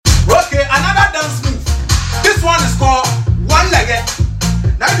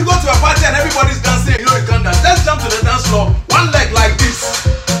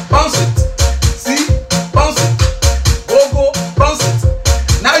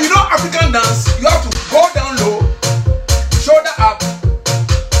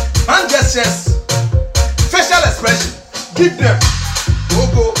Keep them.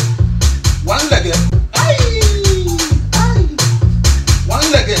 Go. One leg. Aye.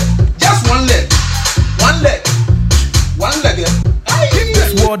 One leg. Just one leg. One leg. One leg. Keep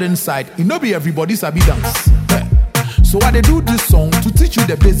this word inside. It no be everybody sabi dance. So I dey do this song to teach you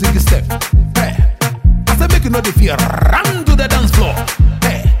the basic step. I say make you know the fear. Run to the dance floor.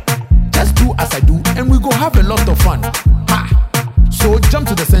 Just do as I do, and we go have a lot of fun. So jump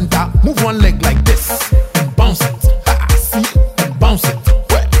to the center, move one leg like this, and bounce it. See, and bounce it.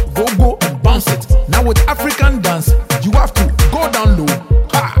 Go and bounce it. Now with African dance, you have to go down low,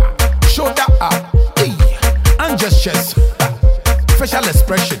 shoulder up, and just chest. Facial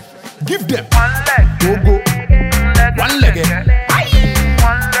expression. Give them One leg. go. One leg.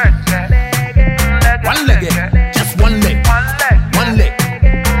 One leg. Just one leg. One leg.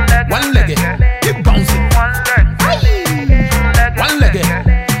 One leg. Keep bouncing. One leg.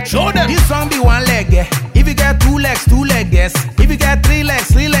 Show them. This song be one leg. If you get two legs, yes. If you get three legs,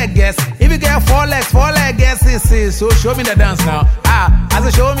 yes. If you get four legs, yes. So show me the dance now. I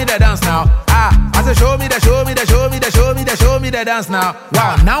say show me the dance now. I say show me the dance now.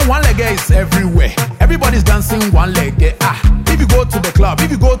 Wow, now one leg is everywhere. Everybody's dancing one leg. If you go to the club,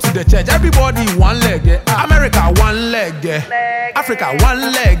 if you go to the church, everybody one leg. America one leg. Africa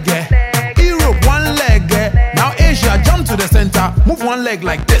one leg. Europe one leg. Now Asia, jump to the center, move one leg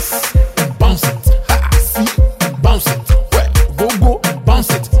like this, and bounce it. See, and bounce it. Go, and bounce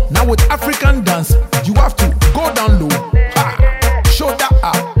it. Now with African dance, you have to go down low, shoulder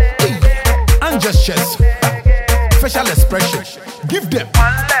up, and just chest. Facial expression. Give them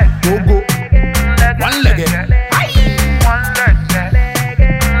go. One leg.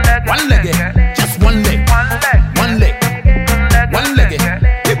 One leg. Just one leg. One leg. One leg.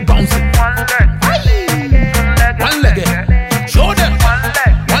 Keep bouncing. One leg. Show them.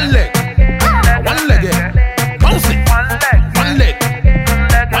 One leg. One leg. Bouncing. One leg.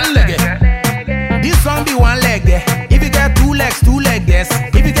 One leg. This song be one leg. If you get two legs, yes.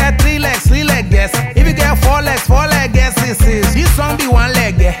 If you get three legs, yes. If you get four legs, yes. This song be one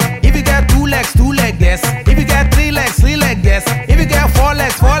leg. If you get two legs, yes. If you get three legs, yes. If you get four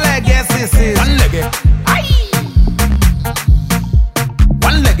legs, yes. One leg.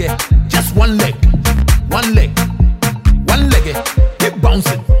 One leg. Just one leg. One leg.